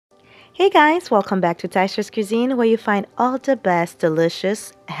Hey guys, welcome back to Bonjour Cuisine, where you find all the best,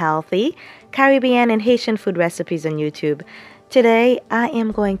 delicious, healthy Caribbean and Haitian food recipes on YouTube. Today, I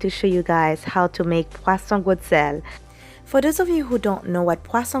am going to show you guys how to make Poisson Gros Sel. For those of you who don't know what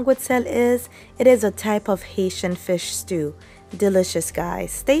Poisson Gros Sel is, it is a type of Haitian fish stew. Delicious,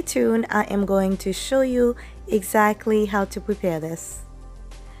 guys. Stay tuned. I am going to show you exactly how to prepare this.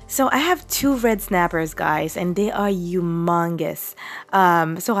 So I have two red snappers, guys, and they are humongous.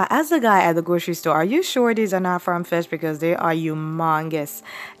 So I asked the guy at the grocery store, "Are you sure these are not farm fish? Because they are humongous."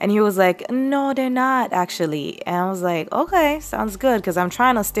 And he was like, "No, they're not actually." And I was like, "Okay, sounds good," because I'm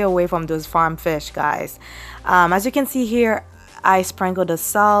trying to stay away from those farm fish, guys. As you can see here, I sprinkled the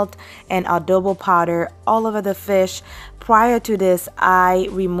salt and adobo powder all over the fish. Prior to this, I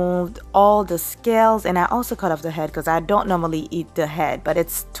removed all the scales and I also cut off the head because I don't normally eat the head, but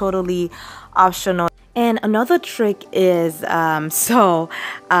it's totally optional. And another trick is, I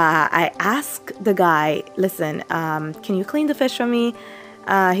asked the guy, "Listen, can you clean the fish for me?"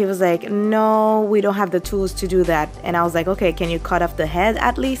 He was like, "No, we don't have the tools to do that." And I was like, "Okay, can you cut off the head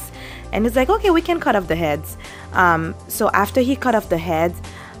at least?" And he's like, "Okay, we can cut off the heads." So after he cut off the heads,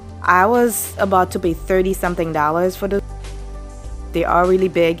 I was about to pay $30 something for the. They are really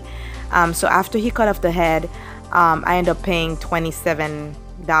big. So after he cut off the head, I ended up paying $27.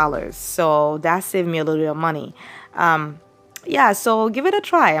 So that saved me a little bit of money. Yeah, so give it a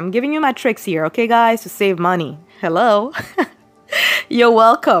try. I'm giving you my tricks here, okay, guys, to save money. Hello. You're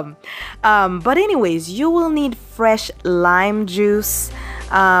welcome. But anyways, you will need fresh lime juice.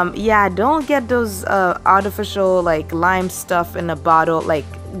 Yeah, don't get those artificial like lime stuff in a bottle. Like,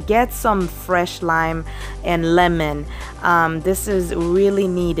 get some fresh lime and lemon. This is really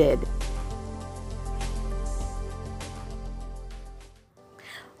needed.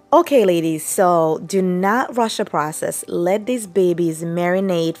 Okay, ladies, so do not rush the process. Let these babies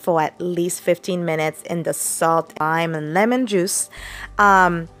marinate for at least 15 minutes in the salt, lime, and lemon juice.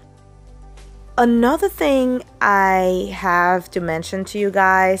 Another thing I have to mention to you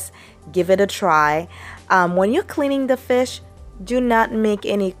guys, give it a try. When you're cleaning the fish, do not make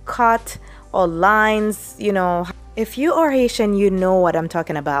any cut or lines, you know. If you are Haitian, you know what I'm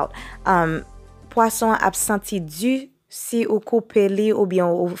talking about. Poisson absenti du si ou coupe li ou bien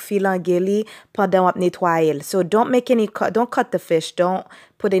ou filange li pendant wap nettoyer. So don't make any cut, don't cut the fish, don't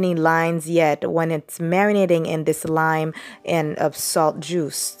put any lines yet when it's marinating in this lime and salt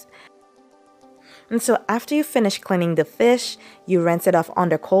juice. And so after you finish cleaning the fish, you rinse it off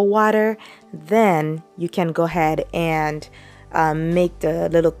under cold water. Then you can go ahead and make the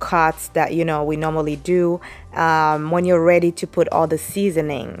little cuts that we normally do when you're ready to put all the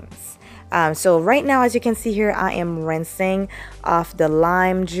seasonings. So right now, as you can see here, I am rinsing off the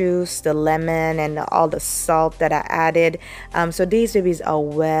lime juice, the lemon, and all the salt that I added. So these babies are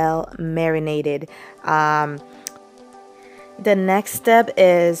well marinated. The next step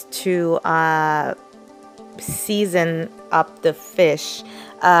is to season up the fish.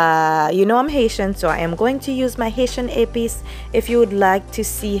 I'm Haitian, so I am going to use my Haitian épices. If you would like to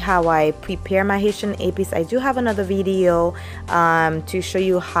see how I prepare my Haitian épices, I do have another video to show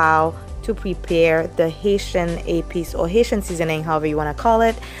you how to prepare the Haitian épices or Haitian seasoning, however you want to call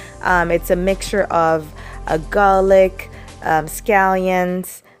it. It's a mixture of garlic,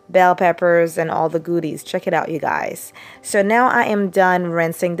 scallions, bell peppers, and all the goodies. Check it out, you guys. So now I am done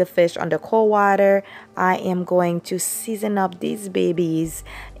rinsing the fish under cold water. I am going to season up these babies,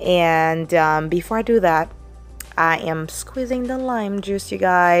 and before I do that, I am squeezing the lime juice, you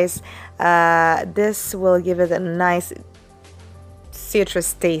guys. This will give it a nice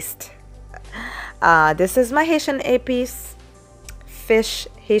citrus taste. This is my Haitian épices, fish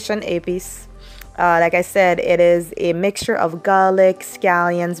Haitian épices. Like I said, it is a mixture of garlic,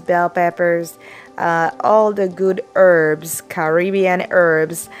 scallions, bell peppers, all the good herbs, Caribbean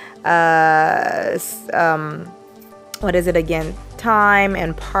herbs, what is it again? Thyme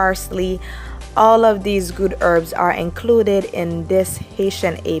and parsley. All of these good herbs are included in this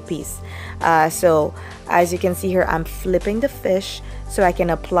Haitian épices. So as you can see here, I'm flipping the fish so I can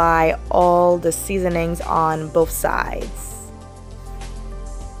apply all the seasonings on both sides.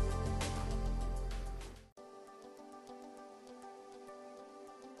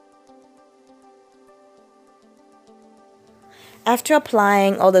 After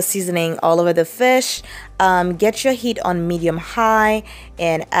applying all the seasoning all over the fish, get your heat on medium-high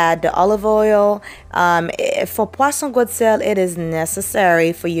and add the olive oil. For Poisson Gros Sel, it is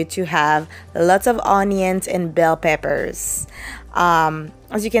necessary for you to have lots of onions and bell peppers.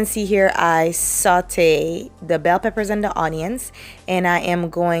 As you can see here, I saute the bell peppers and the onions, and I am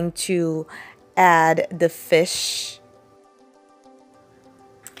going to add the fish.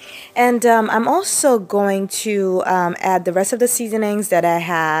 And I'm also going to add the rest of the seasonings that I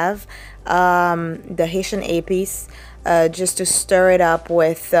have, the Haitian épices, just to stir it up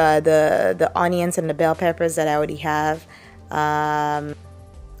with the onions and the bell peppers that I already have. And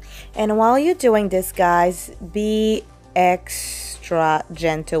while you're doing this, guys, be extra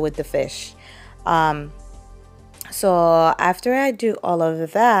gentle with the fish. So after I do all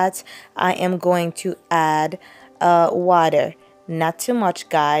of that, I am going to add water. Not too much,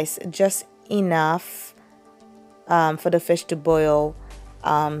 guys, just enough for the fish to boil.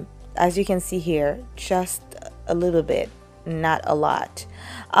 As you can see here, just a little bit, not a lot.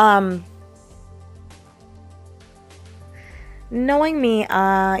 Knowing me,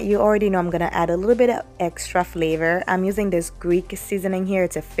 you already know I'm gonna add a little bit of extra flavor. I'm using this Greek seasoning here.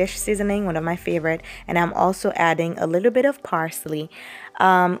 It's a fish seasoning, one of my favorite, and I'm also adding a little bit of parsley.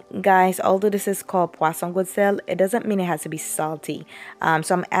 Guys, although this is called Poisson Gros Sel, it doesn't mean it has to be salty.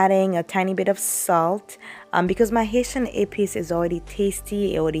 So I'm adding a tiny bit of salt because my Haitian épice is already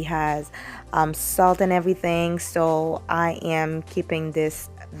tasty. It already has salt and everything, so I am keeping this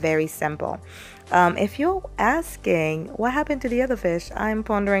very simple. If you're asking what happened to the other fish, I'm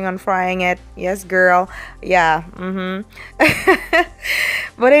pondering on frying it. Yes, girl. Yeah.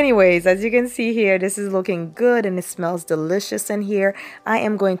 But anyways, as you can see here, this is looking good and it smells delicious in here. I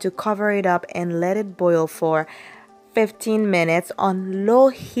am going to cover it up and let it boil for 15 minutes on low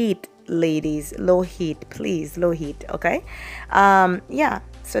heat, ladies. Low heat, please. Low heat, okay? Yeah.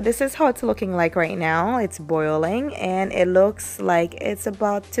 So this is how it's looking like right now. It's boiling and it looks like it's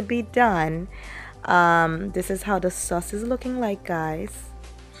about to be done. This is how the sauce is looking like, guys.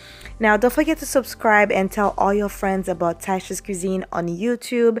 Now don't forget to subscribe and tell all your friends about Taisha's Cuisine on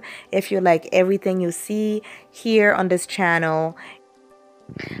YouTube if you like everything you see here on this channel.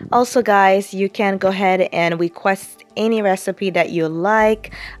 Also, guys, you can go ahead and request any recipe that you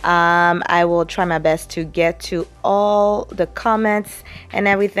like. I will try my best to get to all the comments and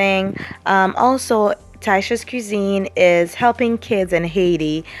everything. Also, Taisha's Cuisine is helping kids in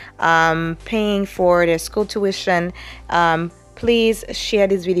Haiti, paying for their school tuition. Please share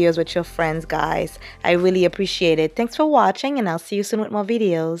these videos with your friends, guys. I really appreciate it. Thanks for watching, and I'll see you soon with more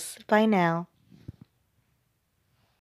videos. Bye now.